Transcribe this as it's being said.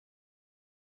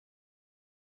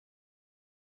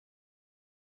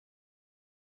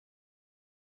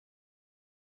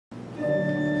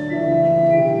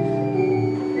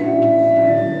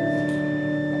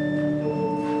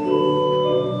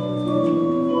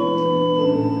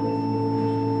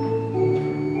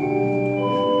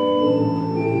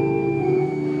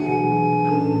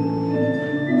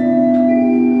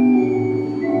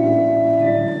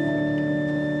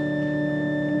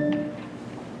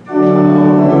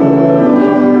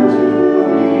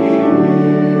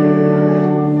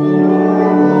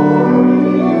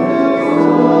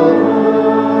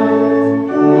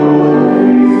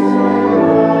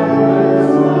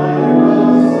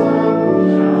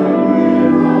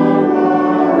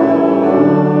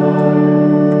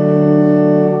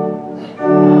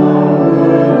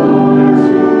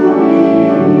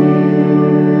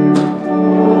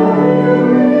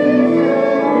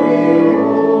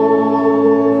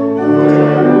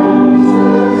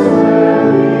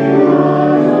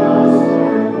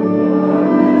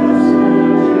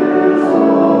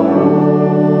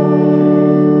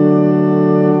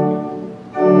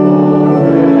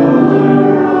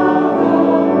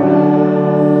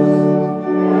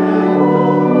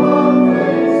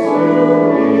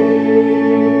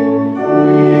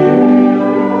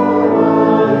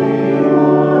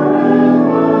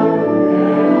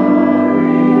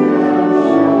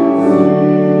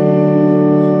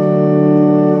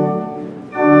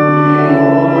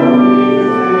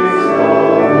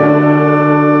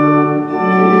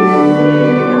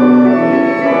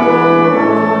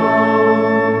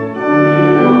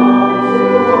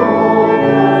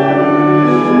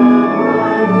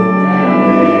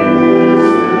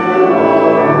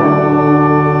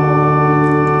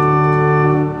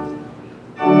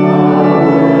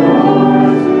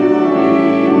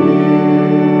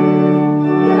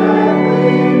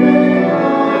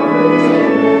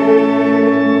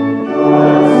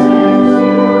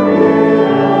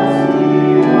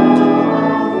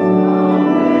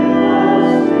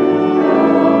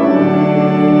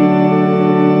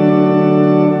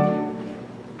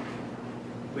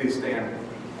Please stand.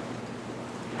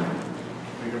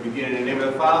 We're going to begin in the name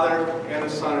of the Father, and the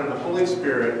Son, and the Holy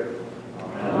Spirit.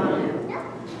 Amen.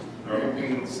 Our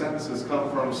opening sentences come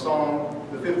from Psalm,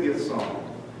 the 50th Psalm.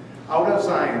 Out of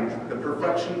Zion, the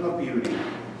perfection of beauty,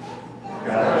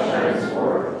 God shines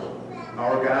forth.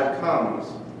 Our God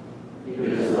comes. He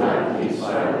does not keep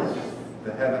silence.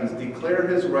 The heavens declare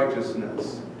his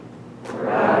righteousness. For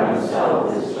God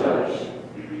himself is judge.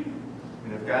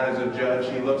 And if God is a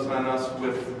judge, he looks on us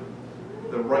with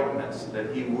the rightness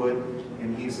that he would,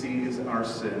 and he sees our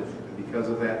sin. And because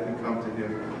of that, we come to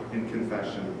him in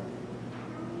confession.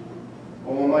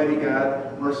 O Almighty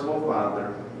God, merciful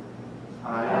Father,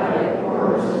 I, a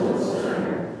poor sinful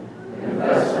sinner,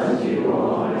 confess unto you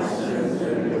all my sins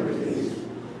and iniquities,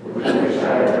 with which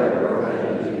I have ever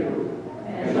offended you,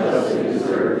 and justly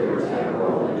deserve your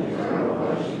temporal and eternal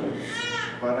punishment.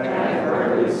 but I am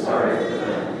heartily sorry for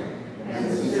them,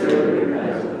 and sincerely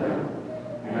repent of them,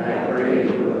 and I pray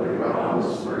you of your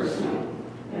boundless mercy,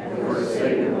 and for the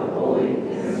sake of the holy,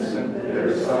 innocent,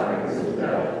 bitter sufferings of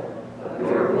death, of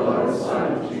your beloved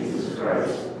Son, Jesus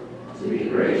Christ, to be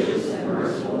gracious and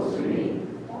merciful to me,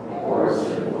 a poor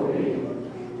sinful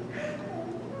being.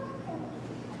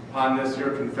 upon this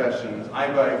your confession, I,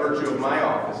 by virtue of my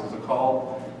office as a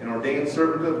called and ordained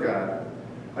servant of God,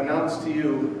 announce to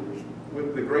you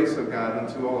with the grace of God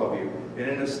unto all of you, and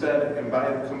in his stead and by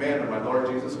the command of my Lord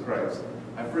Jesus Christ,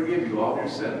 I forgive you all of your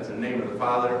sins in the name of the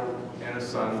Father, and the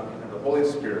Son, and the Holy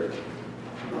Spirit.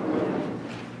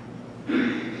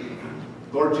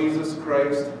 Lord Jesus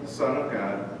Christ, Son of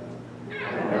God,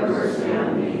 Have mercy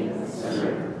on me, a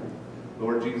sinner.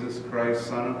 Lord Jesus Christ,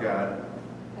 Son of God,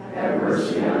 Have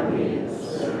mercy on me,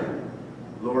 a sinner.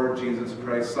 Lord Jesus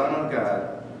Christ, Son of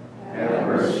God, Have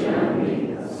mercy on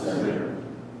me, a sinner.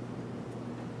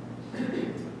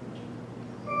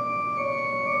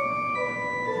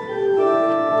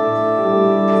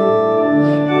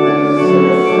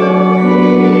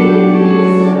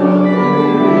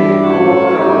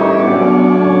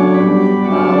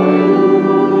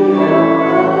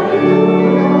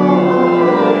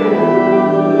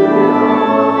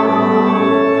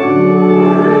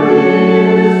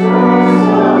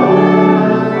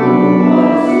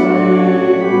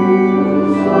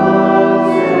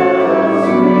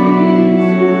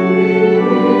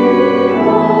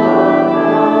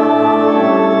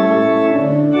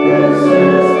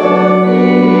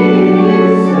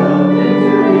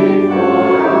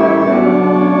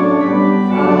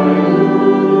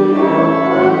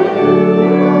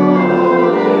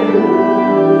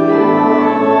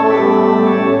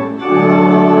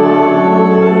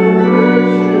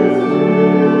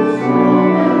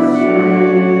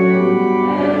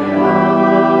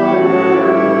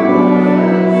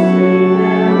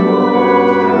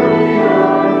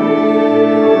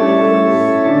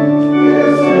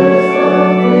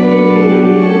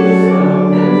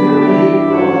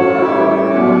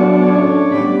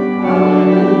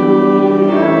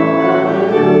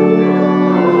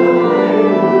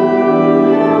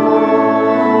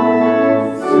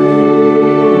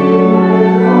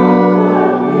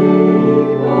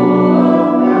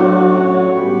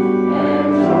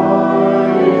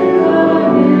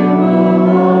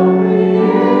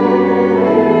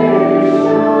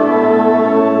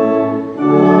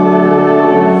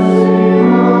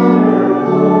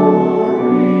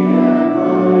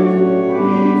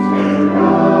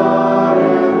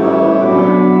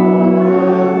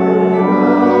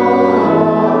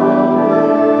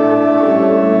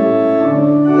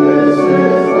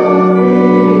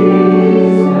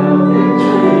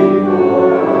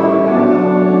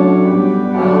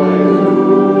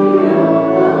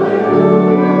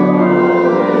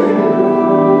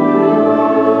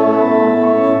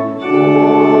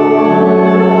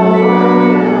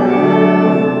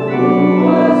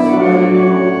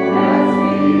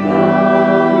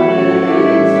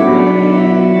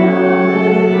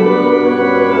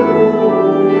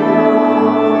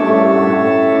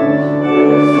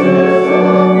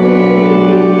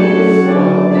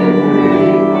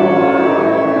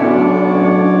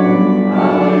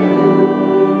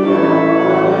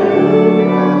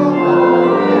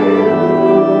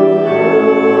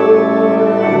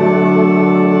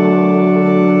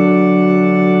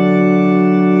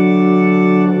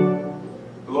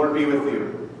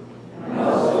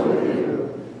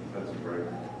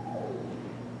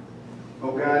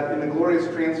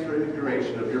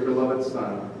 Transfiguration of your beloved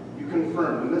Son, you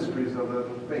confirm the mysteries of the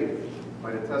faith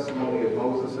by the testimony of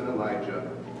Moses and Elijah.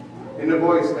 In the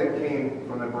voice that came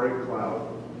from the bright cloud,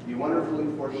 you wonderfully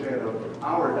foreshadowed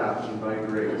our adoption by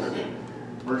grace.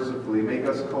 Mercifully make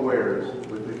us co-heirs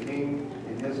with the King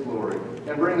in his glory,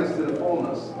 and bring us to the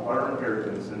fullness of our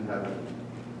inheritance in heaven.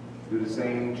 Through the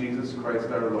same Jesus Christ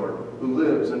our Lord, who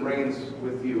lives and reigns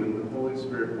with you in the Holy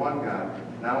Spirit, one God,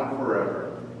 now and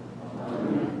forever.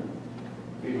 Amen.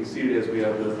 You can be seated as we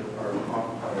have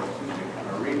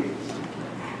our readings.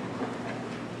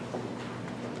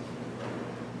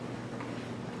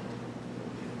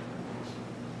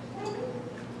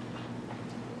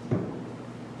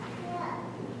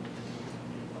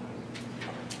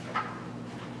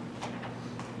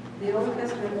 The Old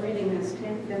Testament reading is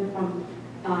taken from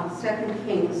 2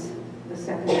 Kings, the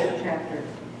 2nd chapter.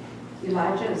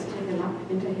 Elijah is taken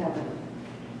up into heaven.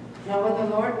 Now when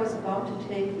the Lord was about to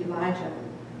take Elijah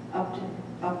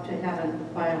up to heaven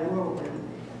by a whirlwind,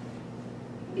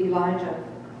 Elijah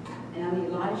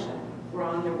and Elisha were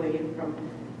on their way from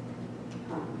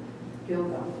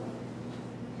Gilgal.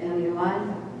 And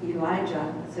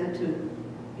Elijah said to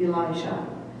Elisha,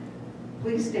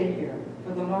 "Please stay here,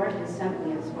 for the Lord has sent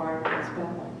me as far as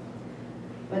Bethel."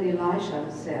 But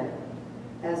Elisha said,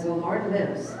 "As the Lord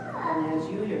lives, and as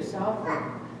you yourself live,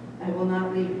 I will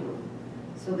not leave you."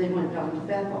 So they went down to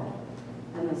Bethel.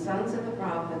 And the sons of the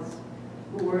prophets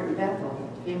who were in Bethel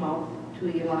came out to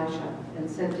Elisha and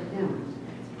said to him,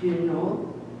 "Do you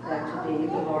know that today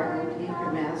the Lord will take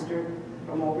your master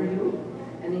from over you?"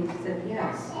 And he said,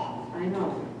 "Yes, I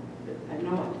know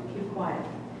it. Keep quiet."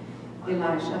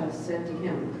 Elisha said to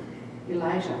him,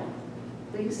 "Elijah,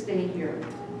 please stay here,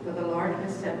 for the Lord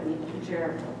has sent me to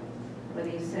Jericho." But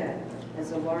he said,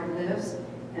 "As the Lord lives,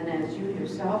 and as you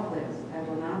yourself live, I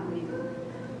will not leave you."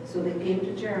 So they came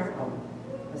to Jericho.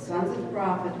 The sons of the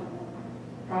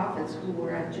prophets who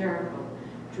were at Jericho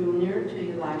drew near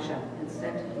to Elisha and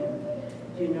said to him,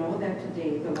 "Do you know that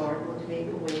today the Lord will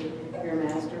take away your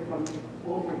master from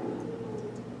over you?"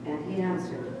 And he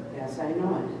answered, "Yes, I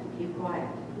know it. Keep quiet."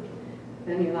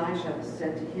 Then Elisha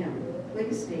said to him,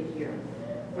 "Please stay here,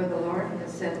 for the Lord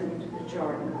has sent me to the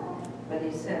Jordan." But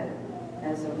he said,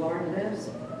 "As the Lord lives,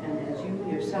 and as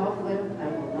you yourself live, I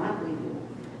will not leave you."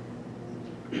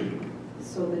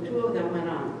 So the two of them went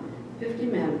on. 50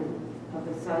 men of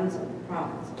the sons of the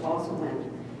prophets also went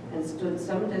and stood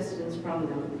some distance from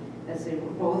them as they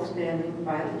were both standing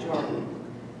by the Jordan.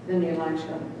 Then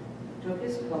Elisha took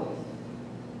his cloak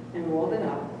and rolled it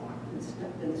up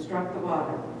and struck the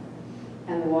water,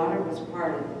 and the water was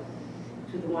parted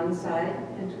to the one side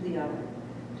and to the other,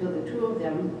 till the two of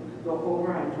them could go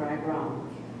over on dry ground.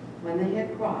 When they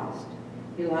had crossed,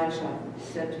 Elisha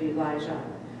said to Elijah,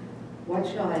 "What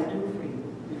shall I do for you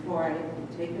before I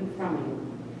be taken from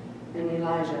you?" And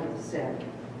Elijah said,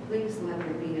 "Please let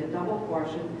there be a double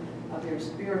portion of your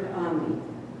spirit on me."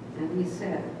 And he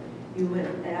said, "You would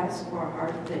ask for a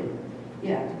hard thing.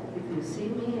 Yet, if you see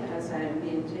me as I am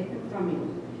being taken from you,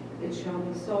 it shall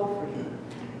be so for you.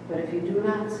 But if you do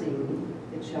not see me,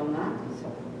 it shall not be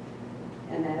so."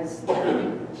 And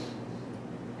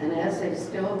as they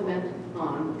still went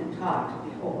on and talked,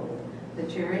 behold, the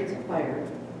chariots of fire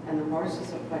and the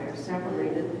horses of fire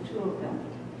separated the two of them.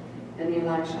 And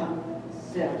Elisha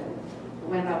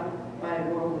went up by a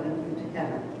whirlwind into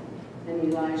heaven. And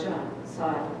Elijah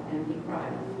saw it, and he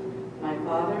cried, my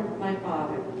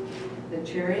father, the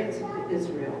chariots of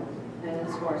Israel and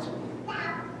its horsemen."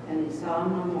 And he saw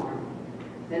him no more.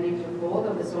 Then he took hold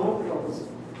of his own clothes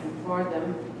and tore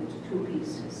them into 2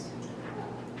 pieces.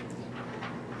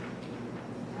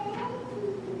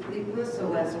 The epistle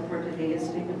lesson for today is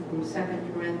taken from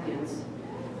 2 Corinthians,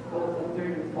 both the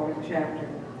 3rd and 4th chapter,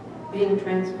 being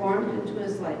transformed into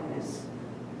his likeness.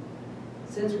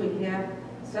 Since we have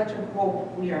such a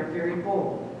hope, we are very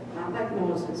bold, not like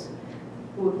Moses,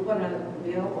 who would put a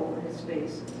veil over his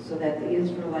face so that the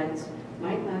Israelites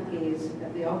might not gaze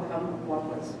at the outcome of what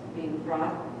was being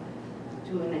brought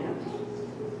to an end.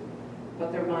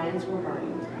 But their minds were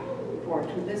hardened. For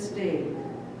to this day,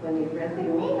 when they read the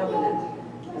Old Covenant,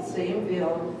 the same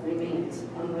veil remains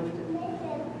unlifted,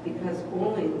 because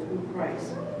only through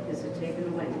Christ is it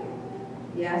taken away.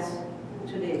 Yes,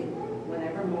 today,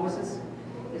 whenever Moses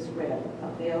is read, a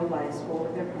veil lies over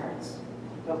their hearts.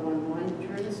 But when one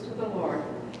turns to the Lord,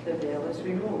 the veil is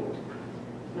removed.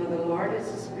 Now the Lord is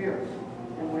the Spirit,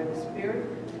 and where the Spirit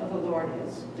of the Lord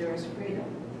is, there is freedom.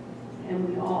 And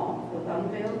we all, with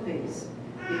unveiled face,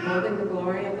 beholding the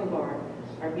glory of the Lord,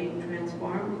 are being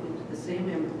transformed into the same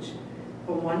image,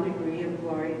 from one degree of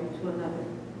glory to another.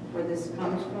 For this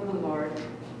comes from the Lord,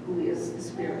 who is the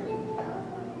Spirit.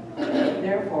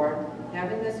 Therefore,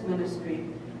 having this ministry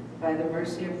by the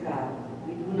mercy of God,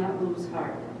 we do not lose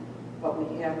heart, but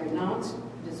we have renounced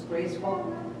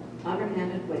disgraceful,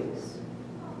 underhanded ways.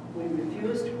 We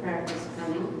refuse to practice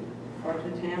cunning or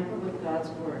to tamper with God's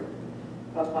word,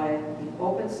 but by the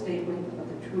open statement of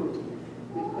truth,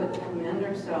 we could commend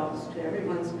ourselves to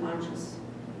everyone's conscience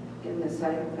in the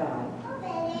sight of God.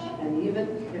 And even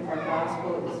if our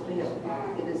gospel is veiled,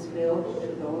 it is veiled to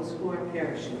those who are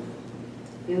perishing.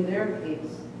 In their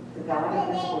case, the God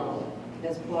of this world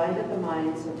has blinded the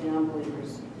minds of the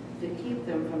unbelievers to keep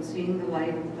them from seeing the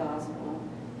light of the gospel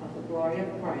of the glory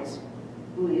of Christ,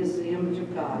 who is the image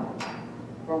of God.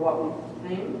 For what we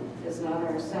proclaim is not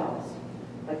ourselves,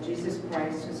 but Jesus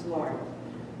Christ is Lord,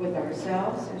 with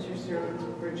ourselves as your servants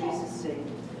for Jesus' sake.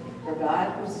 For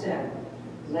God, who said,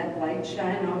 "Let light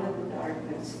shine out of the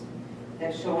darkness,"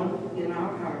 has shone in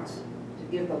our hearts to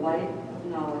give the light of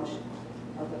knowledge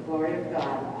of the glory of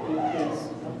God in the face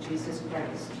of Jesus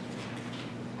Christ.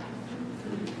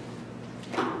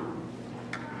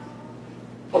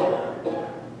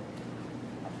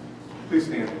 Please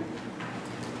stand.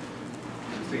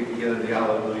 Sing together the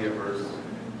Alleluia verse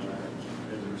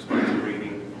as a responsive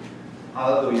reading.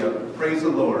 Alleluia. Praise the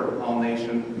Lord, all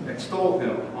nations. Extol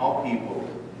him, all people.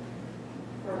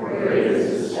 For great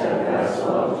is his steadfast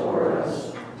love toward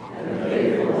us, and the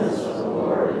faithfulness of the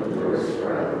Lord endures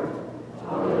forever.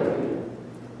 Alleluia.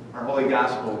 Our Holy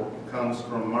Gospel comes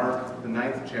from Mark, the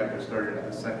 9th chapter, starting at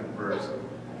the 2nd verse.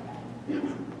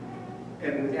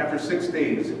 And after 6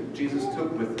 days, Jesus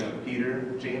took with him Peter,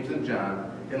 James, and John,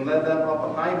 and led them up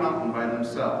a high mountain by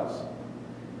themselves.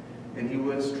 And he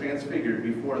was transfigured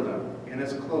before them, and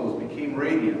his clothes became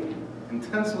radiant,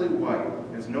 intensely white,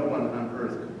 as no one on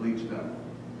earth could bleach them.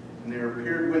 And there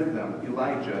appeared with them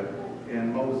Elijah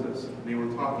and Moses, and they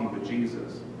were talking with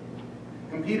Jesus.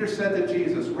 And Peter said to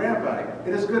Jesus, "Rabbi,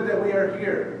 it is good that we are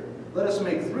here. Let us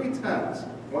make 3 tents,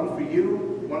 one for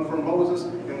you, one for Moses,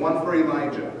 and one for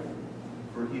Elijah."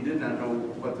 For he did not know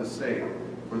what to say,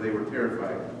 for they were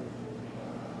terrified.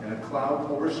 And a cloud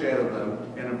overshadowed them,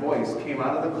 and a voice came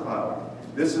out of the cloud,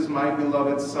 "This is my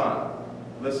beloved Son.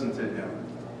 Listen to him."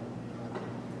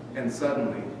 And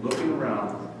suddenly, looking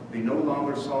around, they no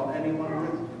longer saw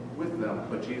anyone with them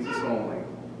but Jesus only.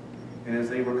 And as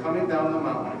they were coming down the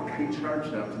mountain, he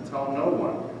charged them to tell no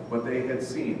one what they had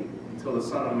seen until the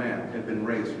Son of Man had been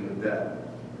raised from the dead.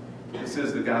 This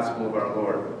is the gospel of our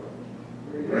Lord.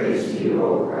 Praise to you,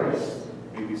 O Christ.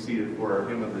 You may be seated for our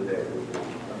hymn of the day.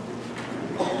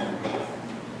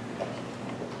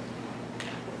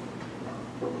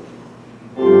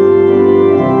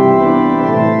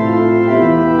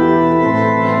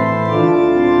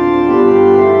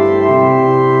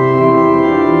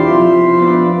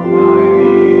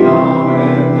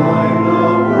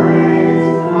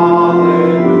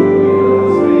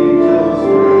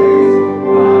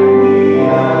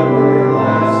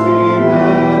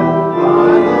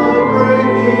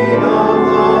 Breaking of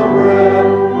the bread.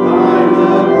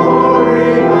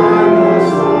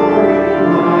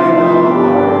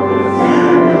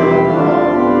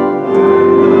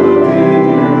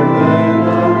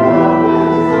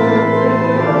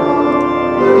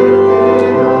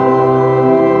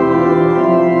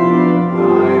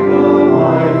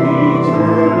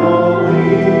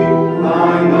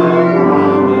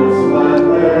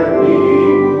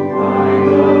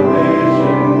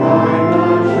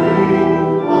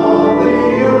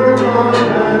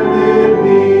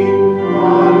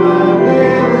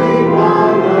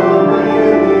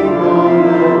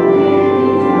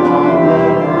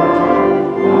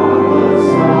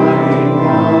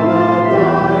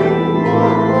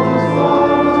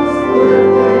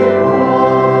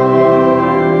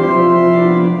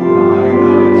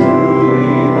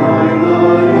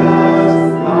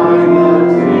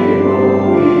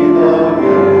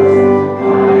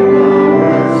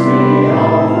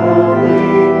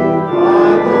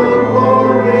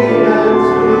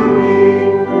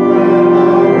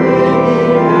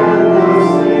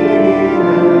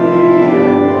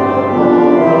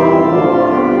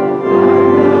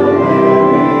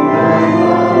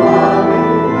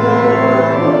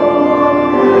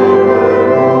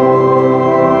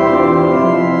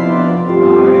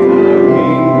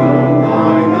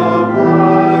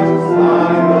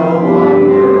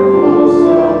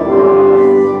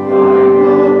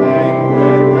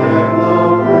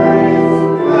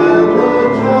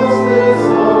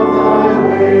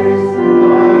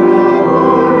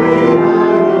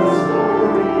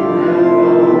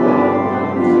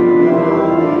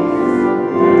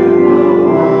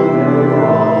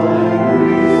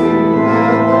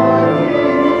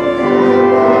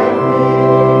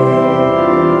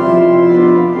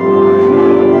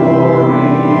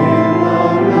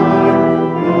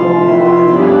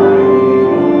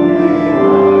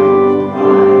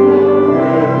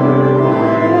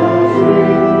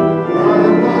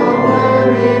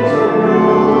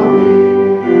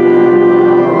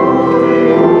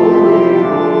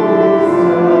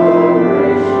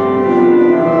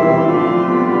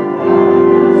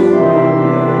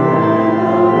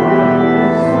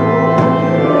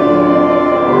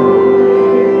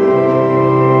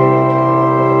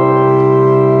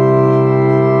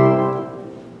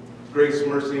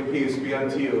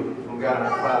 unto you from God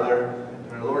our Father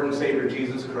and our Lord and Savior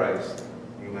Jesus Christ.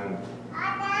 Amen.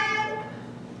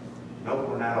 Nope,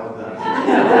 we're not all done.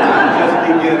 I'm just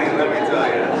beginning, let me tell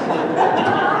you.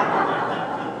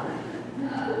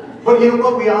 But you know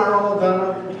what? We are all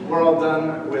done. We're all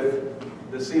done with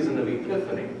the season of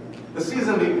Epiphany. The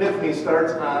season of Epiphany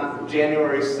starts on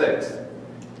January 6th.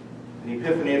 And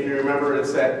Epiphany, if you remember,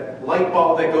 it's that light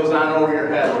bulb that goes on over your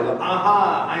head. Where the,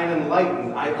 aha, I am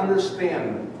enlightened. I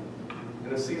understand.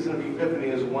 And the season of Epiphany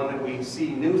is one that we see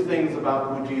new things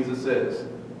about who Jesus is.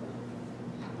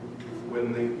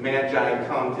 When the Magi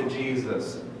come to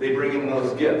Jesus, they bring him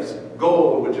those gifts.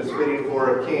 Gold, which is fitting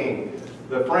for a king.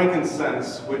 The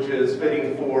frankincense, which is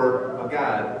fitting for a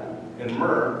god. And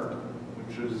myrrh,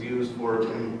 which was used for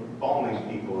embalming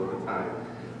people at the time.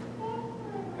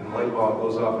 And the light bulb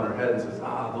goes off in our head and says,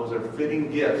 those are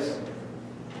fitting gifts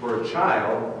for a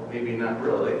child, maybe not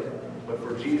really, but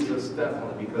for Jesus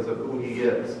definitely because of who he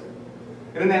is.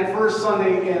 And in that first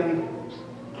Sunday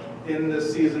in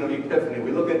this season of Epiphany,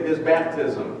 we look at his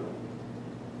baptism.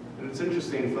 And it's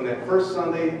interesting, from that first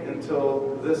Sunday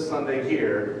until this Sunday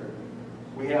here,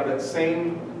 we have that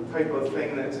same type of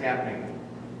thing that's happening.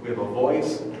 We have a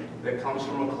voice that comes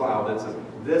from a cloud that says,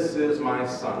 "This is my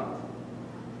son."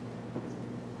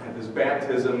 At his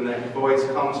baptism, that voice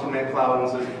comes from that cloud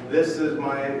and says, "This is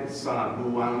my son,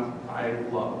 who I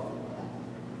love."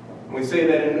 And we say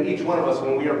that in each one of us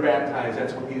when we are baptized,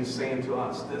 that's what he's saying to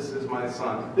us. This is my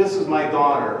son. This is my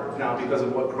daughter, now because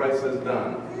of what Christ has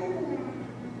done.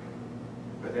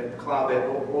 But that cloud, that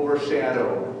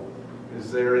overshadow,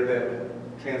 is there at that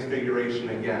transfiguration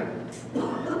again.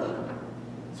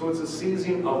 So it's a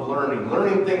season of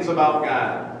learning things about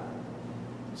God.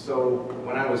 So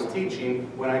when I was teaching,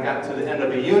 when I got to the end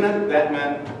of a unit, that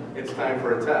meant it's time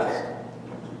for a test.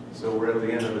 So we're at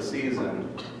the end of the season,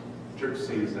 church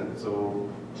season, so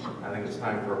I think it's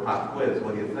time for a pop quiz.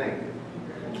 What do you think?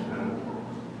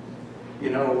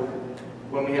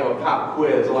 When we have a pop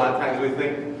quiz, a lot of times we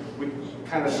think, we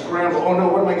kind of scramble, oh no,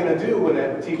 what am I going to do when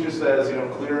that teacher says,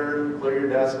 clear your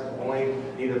desk, only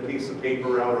need a piece of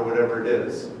paper out or whatever it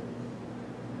is.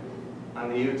 On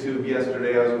the YouTube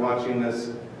yesterday, I was watching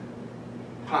this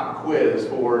pop quiz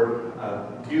for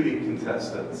beauty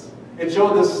contestants. It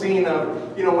showed this scene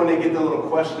of, when they get the little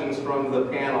questions from the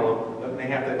panel, and they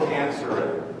have to answer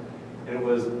it. And it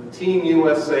was Team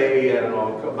USA, I don't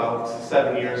know, about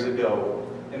 7 years ago.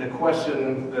 And a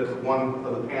question that one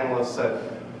of the panelists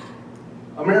said,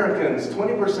 Americans,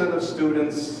 20% of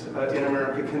students in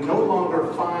America can no longer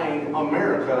find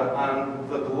America on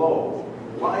the globe.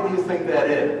 Why do you think that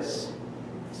is?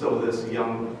 So this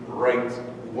young, bright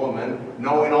woman,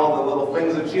 knowing all the little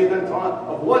things that she had been taught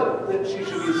of what that she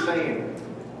should be saying,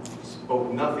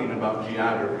 spoke nothing about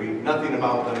geography, nothing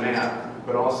about the map,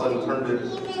 but all of a sudden turned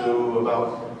it to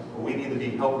about, we need to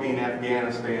be helping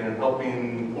Afghanistan and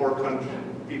helping poor country,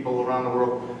 people around the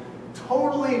world.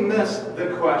 Totally missed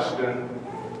the question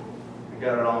and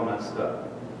got it all messed up.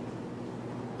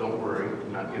 Don't worry,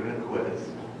 I'm not giving a quiz.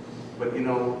 But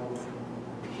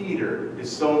Peter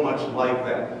is so much like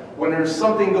that. When there's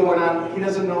something going on, he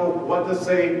doesn't know what to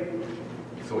say,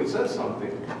 so he says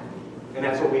something. And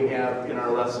that's what we have in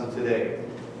our lesson today.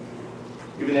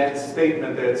 Even that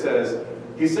statement that says,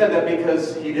 he said that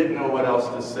because he didn't know what else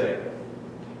to say.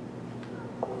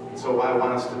 So I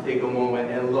want us to take a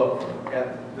moment and look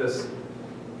at this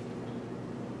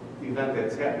event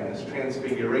that's happening, this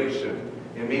transfiguration.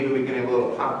 And maybe we can have a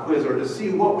little pop quiz or to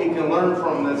see what we can learn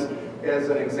from this as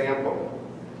an example.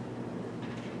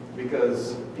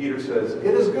 Because Peter says,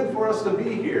 it is good for us to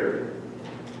be here.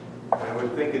 And I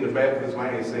would think in the back of his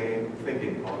mind he's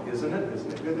thinking, oh, isn't it?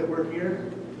 Isn't it good that we're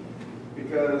here?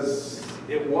 Because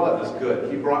it was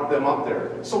good. He brought them up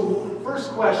there. So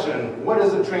first question, what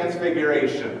is a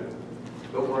transfiguration?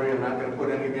 Don't worry, I'm not going to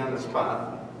put any of you on the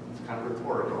spot. It's kind of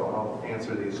rhetorical. I'll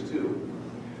answer these two.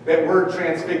 That word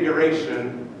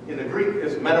transfiguration in the Greek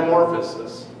is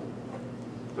metamorphosis.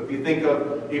 So if you think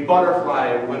of a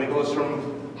butterfly, when it goes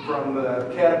from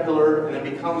the caterpillar and it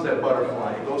becomes that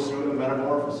butterfly, it goes through a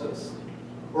metamorphosis.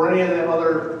 Or any of the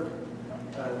other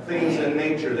things in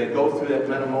nature that go through that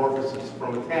metamorphosis,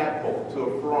 from a tadpole to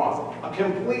a frog. A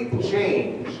complete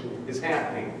change is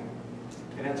happening.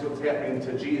 And that's what's happening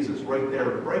to Jesus right there,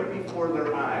 right before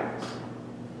their eyes.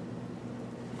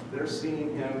 They're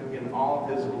seeing him in all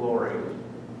his glory.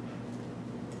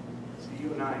 See,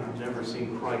 you and I have never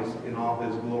seen Christ in all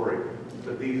his glory.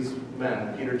 But these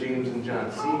men, Peter, James, and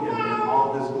John, see him in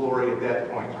all his glory at that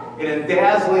point. And in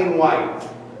dazzling white,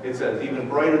 it says, even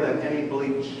brighter than any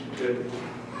bleach could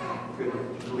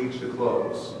bleach the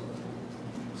clothes.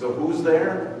 So who's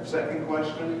there? Second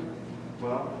question.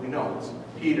 Well, we know it's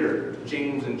Peter,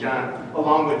 James, and John,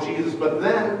 along with Jesus. But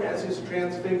then, as he's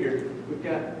transfigured, we've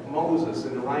got Moses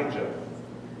and Elijah.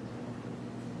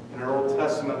 In our Old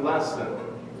Testament lesson,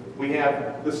 we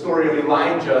have the story of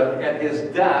Elijah at his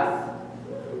death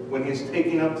when he's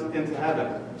taken up into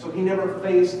heaven. So he never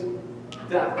faced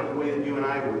death the way that you and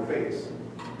I would face.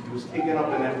 He was taken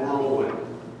up in that whirlwind.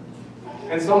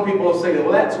 And some people say,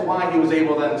 well, that's why he was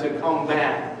able then to come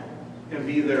back and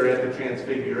be there at the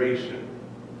Transfiguration.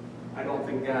 I don't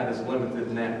think God is limited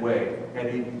in that way.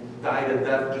 Had he died a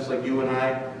death just like you and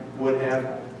I would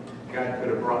have, God could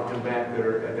have brought him back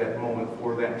there at that moment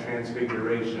for that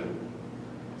Transfiguration.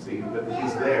 See, but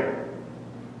he's there.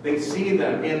 They see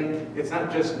them in, it's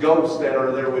not just ghosts that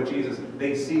are there with Jesus.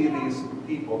 They see these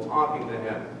people talking to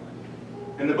him.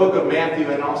 In the book of Matthew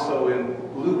and also in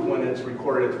Luke when it's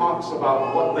recorded, it talks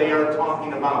about what they are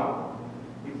talking about.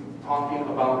 He's talking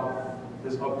about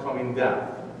his upcoming death.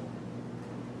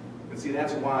 And see,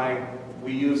 that's why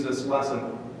we use this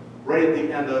lesson right at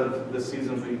the end of the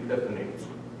season of Epiphany,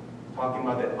 talking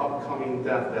about that upcoming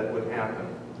death that would happen.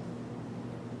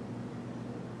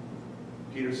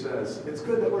 Peter says, it's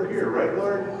good that we're here, right,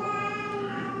 Lord?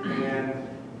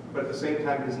 But at the same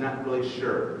time, he's not really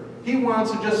sure. He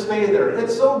wants to just stay there.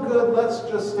 It's so good, let's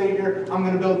just stay here. I'm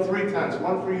going to build 3 tents,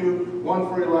 one for you, one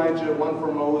for Elijah, one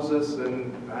for Moses,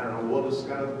 and I don't know, we'll just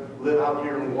kind of live out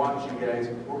here and watch you guys.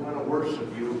 We're going to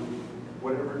worship you,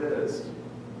 whatever it is.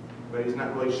 But he's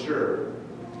not really sure.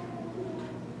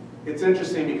 It's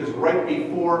interesting because right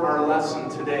before our lesson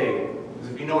today,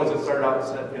 because if you know, as it started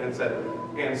out and it said,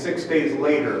 and 6 days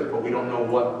later, but we don't know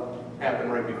what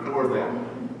happened right before that.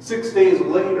 6 days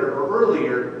later or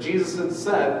earlier, Jesus had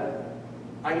said,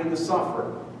 I need to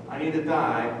suffer, I need to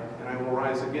die, and I will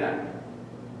rise again.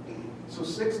 So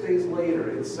 6 days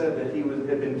later, it said that he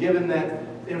had been given that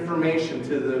information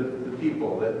to the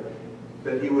people,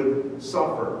 that he would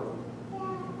suffer.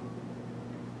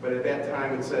 But at that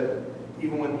time, it said,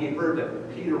 even when he heard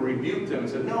that, Peter rebuked him and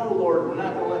said, no, Lord, we're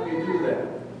not going to let you do that.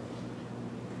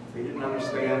 They didn't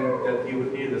understand that he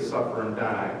would need to suffer and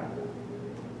die.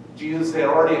 Jesus had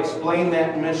already explained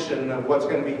that mission of what's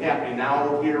going to be happening.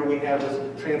 Now here we have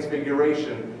this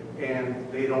transfiguration, and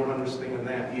they don't understand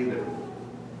that either.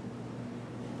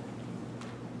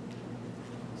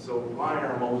 So why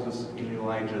are Moses and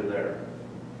Elijah there?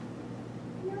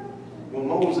 Well,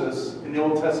 Moses in the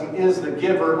Old Testament is the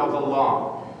giver of the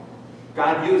law.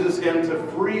 God uses him to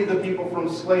free the people from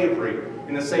slavery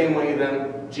in the same way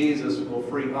then Jesus will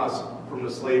free us from the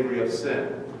slavery of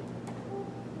sin.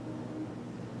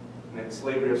 And that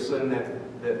slavery of sin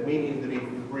that we need to be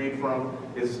freed from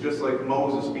is just like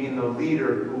Moses being the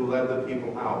leader who led the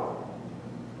people out.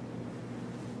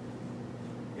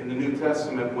 In the New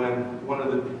Testament, when one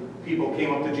of the people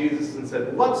came up to Jesus and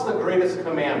said, what's the greatest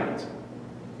commandment?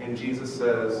 And Jesus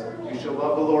says, you shall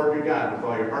love the Lord your God with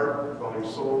all your heart, with all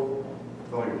your soul,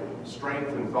 with all your strength,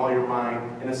 and with all your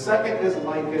mind. And the second is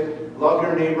like it, love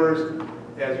your neighbors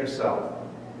as yourself.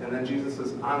 And then Jesus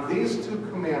says, on these 2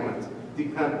 commandments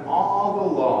depend all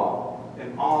the law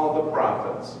and all the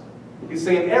prophets. He's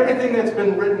saying everything that's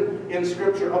been written in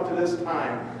Scripture up to this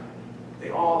time, they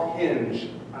all hinge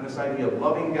on this idea of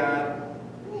loving God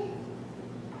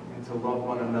and to love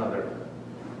one another.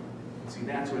 See,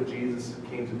 that's what Jesus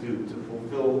came to do, to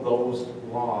fulfill those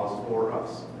laws for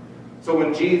us. So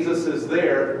when Jesus is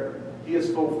there, he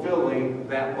is fulfilling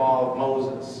that law of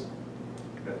Moses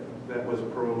that was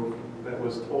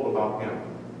told about him.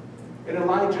 And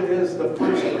Elijah is the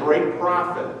first great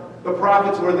prophet. The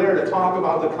prophets were there to talk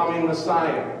about the coming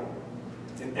Messiah.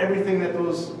 And everything that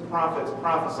those prophets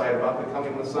prophesied about the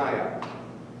coming Messiah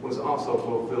was also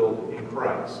fulfilled in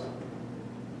Christ.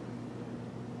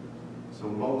 So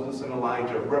Moses and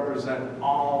Elijah represent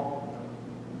all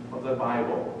of the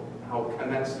Bible, how it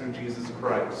connects through Jesus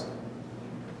Christ.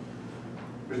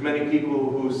 There's many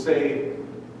people who say,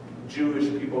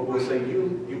 Jewish people who say,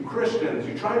 you Christians,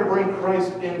 you try to bring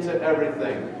Christ into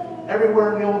everything.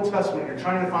 Everywhere in the Old Testament, you're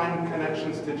trying to find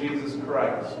connections to Jesus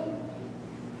Christ.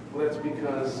 Well, that's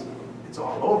because it's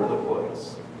all over the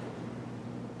place.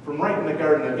 From right in the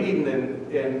Garden of Eden,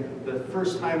 and the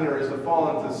first time there is a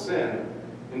fall into sin,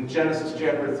 in Genesis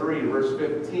chapter 3, verse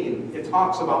 15, it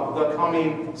talks about the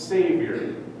coming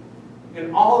Savior.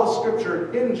 And all of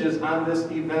Scripture hinges on this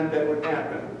event that would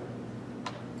happen.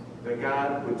 That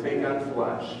God would take on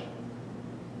flesh,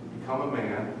 become a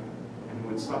man, and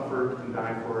would suffer and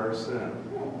die for our sin.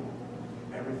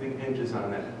 Everything hinges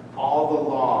on that. All the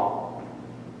law,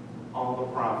 all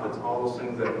the prophets, all those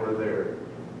things that were there.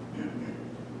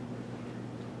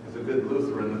 As a good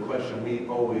Lutheran, the question we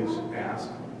always ask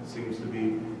seems to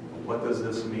be, what does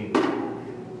this mean?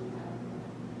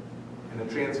 in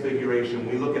the Transfiguration,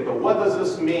 we look at what does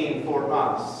this mean for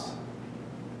us?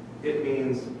 It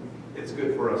means it's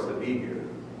good for us to be here.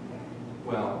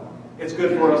 Well, it's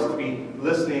good for us to be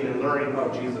listening and learning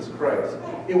about Jesus Christ.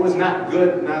 It was not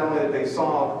good not only that they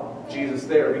saw Jesus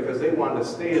there because they wanted to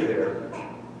stay there.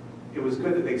 It was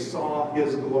good that they saw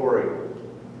his glory.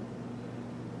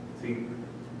 See,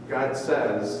 God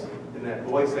says in that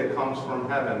voice that comes from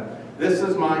heaven, "This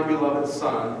is my beloved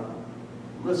Son.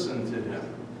 Listen to him."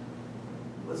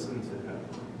 Listen to him.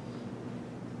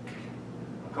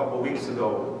 A couple weeks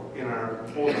ago, in our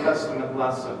Old Testament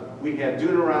lesson, we had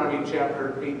Deuteronomy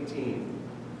chapter 18.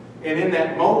 And in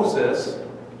that, Moses,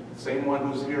 the same one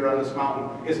who's here on this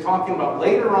mountain, is talking about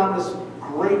later on this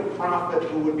great prophet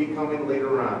who would be coming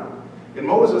later on. And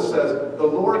Moses says, "The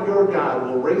Lord your God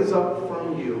will raise up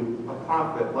from you a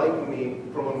prophet like me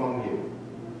from among you,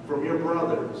 from your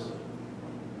brothers.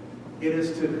 It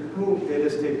is to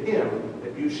him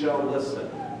that you shall listen."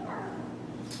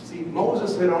 See,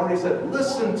 Moses had already said,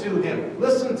 listen to him.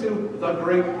 Listen to the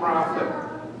great prophet.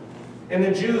 And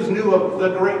the Jews knew of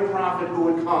the great prophet who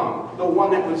would come, the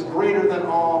one that was greater than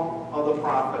all of the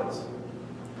prophets.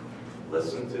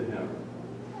 Listen to him.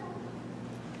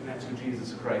 And that's who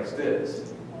Jesus Christ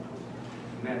is.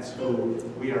 And that's who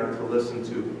we are to listen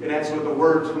to. And that's what the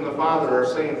words from the Father are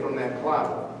saying from that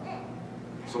cloud.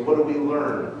 So what do we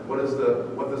learn? What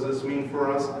does this mean for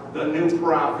us? The new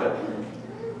prophet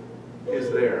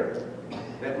is there.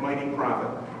 That mighty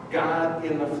prophet. God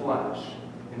in the flesh,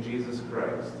 in Jesus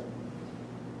Christ.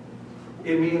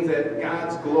 It means that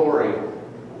God's glory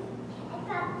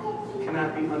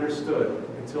cannot be understood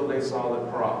until they saw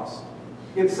the cross.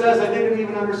 It says they didn't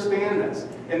even understand this.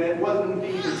 And it wasn't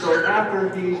indeed until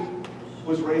after he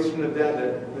was raised from the dead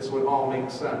that this would all make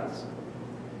sense.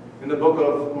 In the book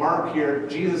of Mark here,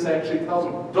 Jesus actually tells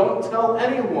them, don't tell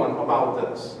anyone about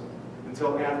this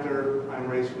until after I'm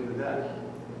raised from the dead.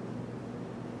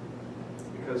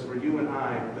 Because for you and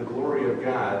I, the glory of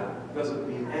God doesn't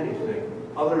mean anything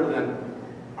other than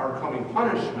our coming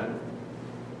punishment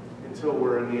until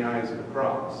we're in the eyes of the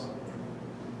cross.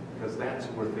 Because that's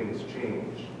where things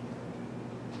change.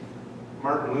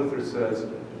 Martin Luther says,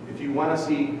 if you want to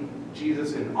see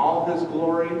Jesus in all his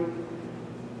glory,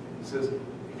 he says,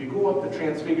 if you go up the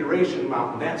Transfiguration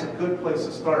mountain, that's a good place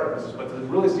to start. But to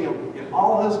really see him in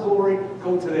all his glory,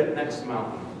 go to that next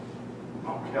mountain,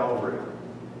 Mount Calvary,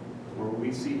 where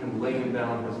we see him laying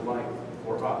down his life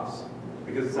for us.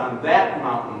 Because it's on that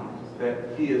mountain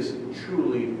that he is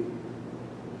truly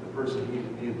the person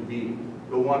he needs to be,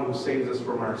 the one who saves us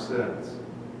from our sins.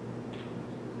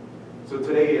 So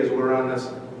today, as we're on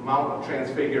this Mount of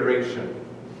Transfiguration,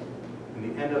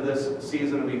 in the end of this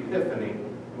season of Epiphany,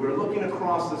 we're looking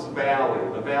across this valley,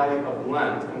 the valley of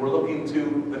Lent, and we're looking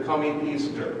to the coming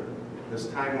Easter, this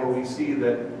time where we see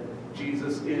that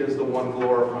Jesus is the one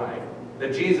glorified,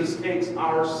 that Jesus takes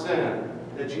our sin,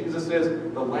 that Jesus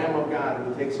is the Lamb of God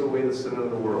who takes away the sin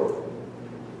of the world.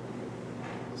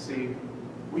 See,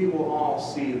 we will all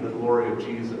see the glory of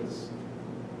Jesus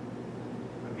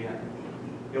again.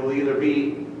 It will either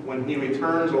be when he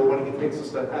returns or when he takes us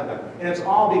to heaven. And it's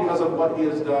all because of what he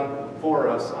has done for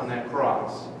us on that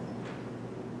cross.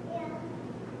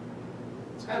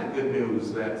 It's kind of good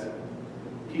news that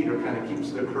Peter kind of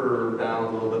keeps the curve down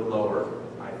a little bit lower,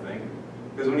 I think.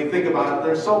 Because when you think about it,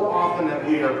 there's so often that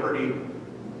we are pretty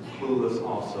clueless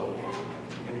also.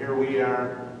 And here we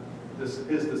are, his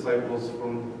disciples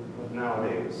from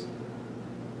nowadays.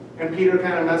 And Peter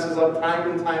kind of messes up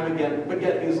time and time again, but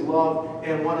yet he's loved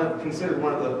and considered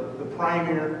one of the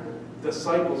primary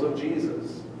disciples of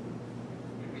Jesus.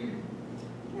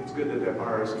 It's good that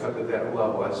bar is kept at that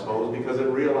level, I suppose, because it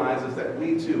realizes that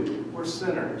we too, we're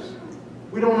sinners.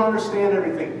 We don't understand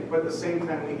everything, but at the same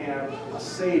time we have a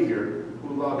Savior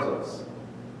who loves us.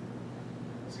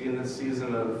 See, in this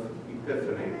season of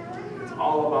Epiphany, it's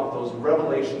all about those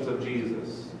revelations of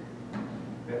Jesus.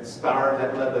 That star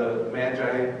that led the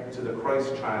Magi to the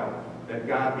Christ child, that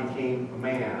God became a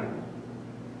man,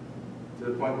 to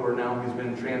the point where now he's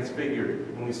been transfigured,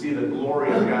 and we see the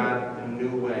glory of God in a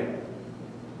new way.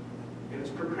 And it's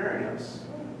preparing us.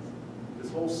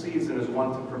 This whole season is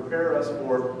one to prepare us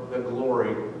for the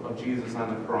glory of Jesus on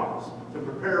the cross, to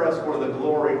prepare us for the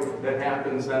glory that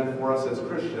happens then for us as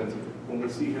Christians when we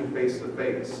see him face to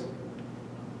face.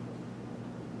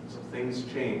 So things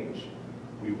change.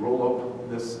 We roll up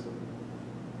this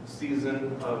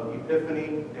season of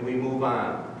Epiphany and we move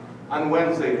on. On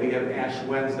Wednesday, we have Ash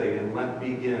Wednesday and Lent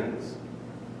begins.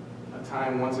 A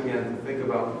time, once again, to think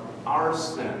about our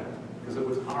sin, because it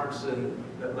was our sin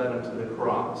that led him to the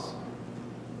cross.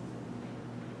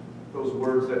 Those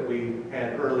words that we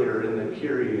had earlier in the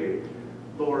Kyrie,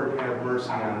 Lord, have mercy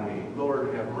on me.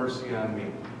 Lord, have mercy on me.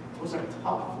 Those are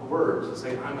tough words to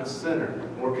say, I'm a sinner.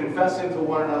 We're confessing to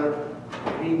one another,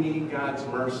 we need God's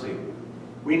mercy.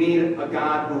 We need a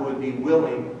God who would be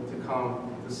willing to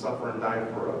come to suffer and die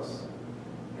for us.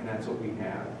 And that's what we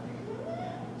have.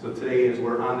 So today, as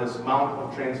we're on this Mount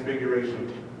of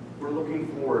Transfiguration, we're looking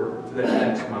forward to that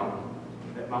next mountain.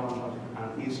 That mountain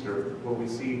on Easter, where we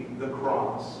see the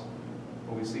cross,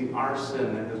 where we see our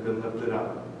sin that has been lifted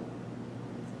up.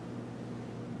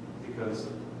 Because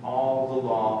all the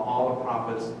law, all the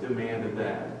prophets demanded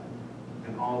that.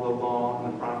 And all the law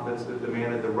and the prophets that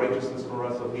demanded the righteousness for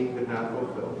us that we could not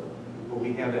fulfill. But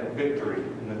we have that victory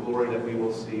and the glory that we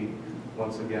will see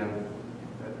once again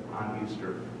on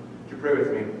Easter. Would you pray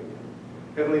with me?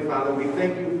 Heavenly Father, we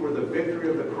thank you for the victory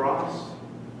of the cross.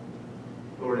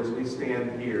 Lord, as we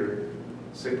stand here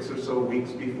 6 or so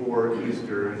weeks before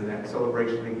Easter and that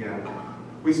celebration again,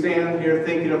 we stand here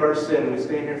thinking of our sin. We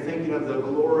stand here thinking of the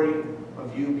glory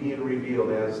of you being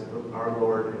revealed as our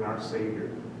Lord and our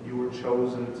Savior. You were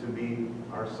chosen to be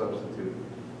our substitute.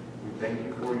 We thank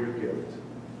you for your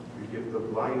gift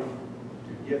of life,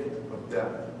 your gift of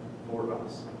death for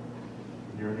us.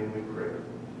 In your name we pray.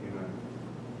 Amen.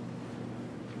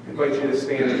 I invite you to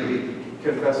stand as we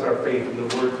confess our faith in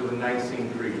the words of the Nicene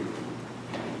Creed.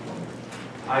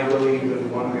 I believe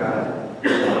in one God, the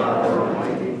Father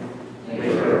Almighty,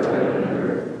 maker of heaven and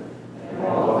earth, and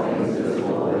all things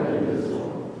visible and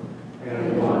invisible, and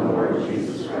in one Lord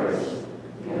Jesus Christ,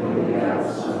 the only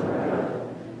begotten Son of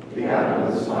God, begotten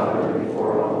of his Father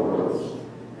before all worlds,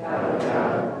 God of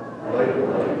God, light of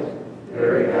light,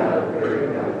 very God of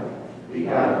very God,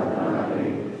 begotten of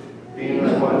nothing, being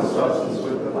of one substance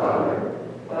with the Father,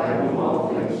 by whom all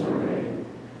things were made,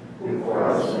 who for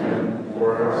us men,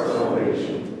 for our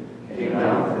salvation, came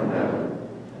down from heaven,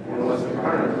 and was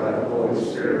incarnate by the Holy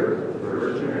Spirit of the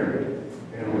Virgin Mary,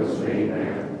 and was made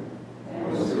man,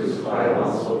 and was crucified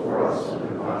also for us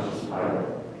under Pontius Pilate.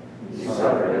 He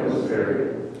suffered and was buried,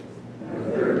 and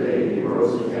the third day he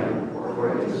rose again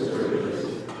according to the Scriptures,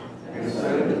 and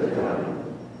ascended to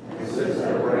heaven, and sits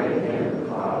at the right hand of the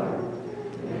Father.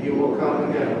 And he will come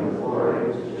again with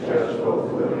glory to judge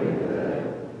both living and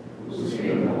dead, whose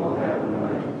kingdom will have no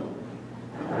end.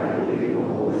 And I believe in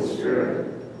the Holy Spirit,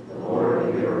 the Lord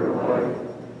and giver of life,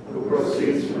 who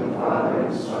proceeds from the Father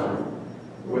and the Son,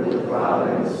 with the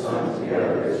Father and the Son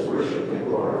together is worshipped and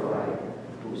glorified,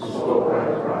 who spoke by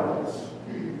the prophets.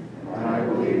 And I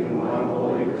believe in one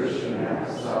holy Christian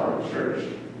apostolic church.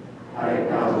 I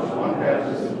acknowledge one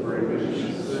baptism for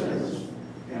remission of sins,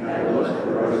 and I look for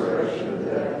the resurrection of the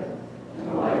dead and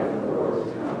the life of the world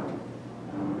to come.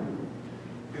 Amen.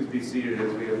 Please be seated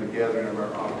as we have the gathering of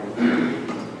our offering.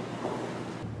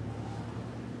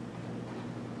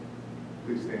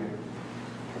 Please stand.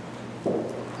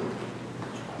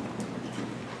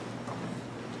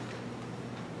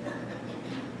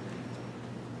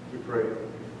 We pray.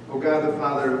 O God the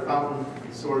Father, fountain,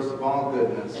 source of all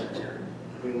goodness,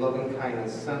 who in loving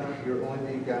kindness sent your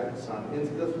only begotten Son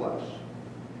into the flesh,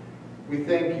 we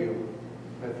thank you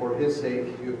that for his sake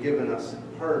you have given us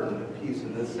pardon and peace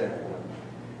in this sacrament.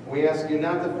 We ask you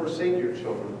not to forsake your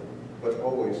children, but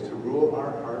always to rule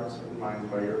our hearts and minds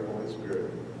by your Holy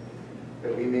Spirit,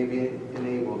 that we may be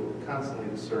enabled constantly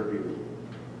to serve you.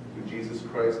 Through Jesus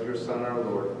Christ, your Son, our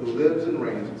Lord, who lives and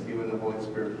reigns with you in the Holy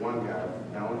Spirit, one God,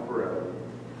 now and forever.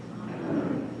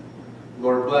 Amen.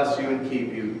 Lord bless you and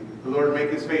keep you. The Lord make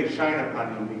his face shine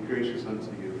upon you and be gracious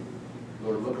unto you. The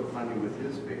Lord look upon you with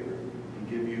his favor and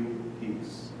give you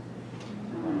peace.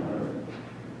 Amen.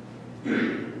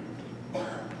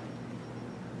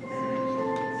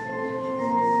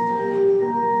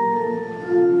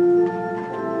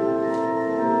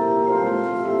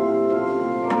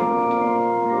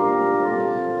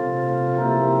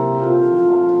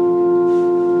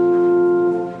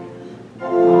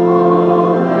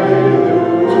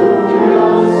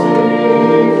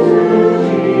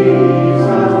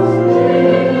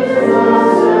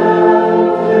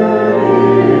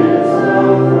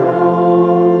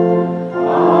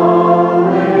 Oh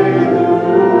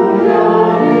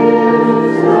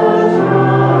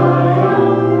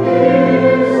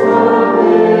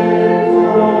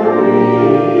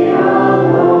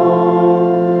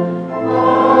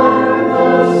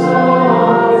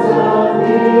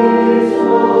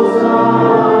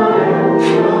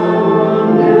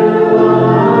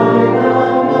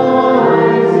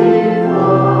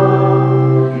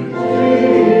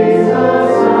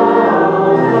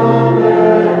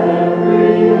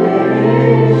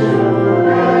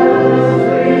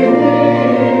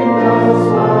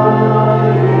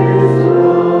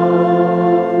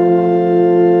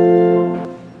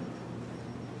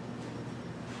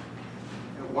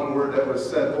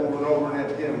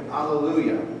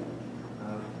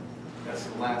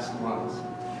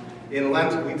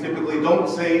we don't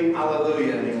say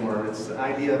hallelujah anymore. It's the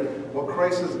idea of what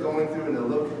Christ is going through and to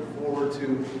look forward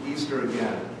to Easter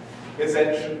again. It's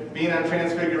that being on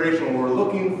Transfiguration when we're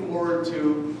looking forward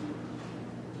to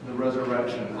the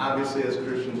resurrection. Obviously, as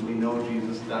Christians, we know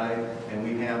Jesus died, and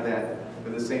we have that.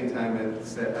 But at the same time,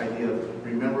 it's that idea of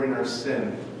remembering our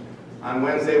sin. On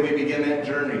Wednesday, we begin that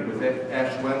journey with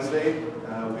Ash Wednesday.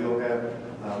 We'll have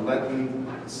Lenten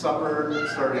supper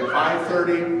starting at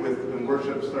 5:30 with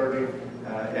worship starting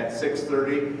at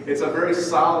 6:30. It's a very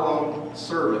solemn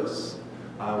service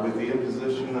with the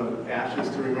imposition of ashes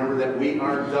to remember that we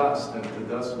are dust, and to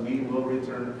dust we will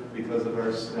return because of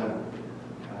our sin.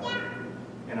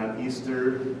 And on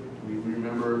Easter, we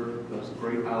remember those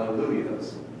great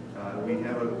hallelujahs. We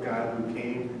have a God who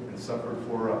came and suffered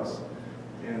for us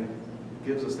and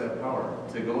gives us that power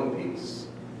to go in peace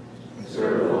and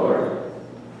serve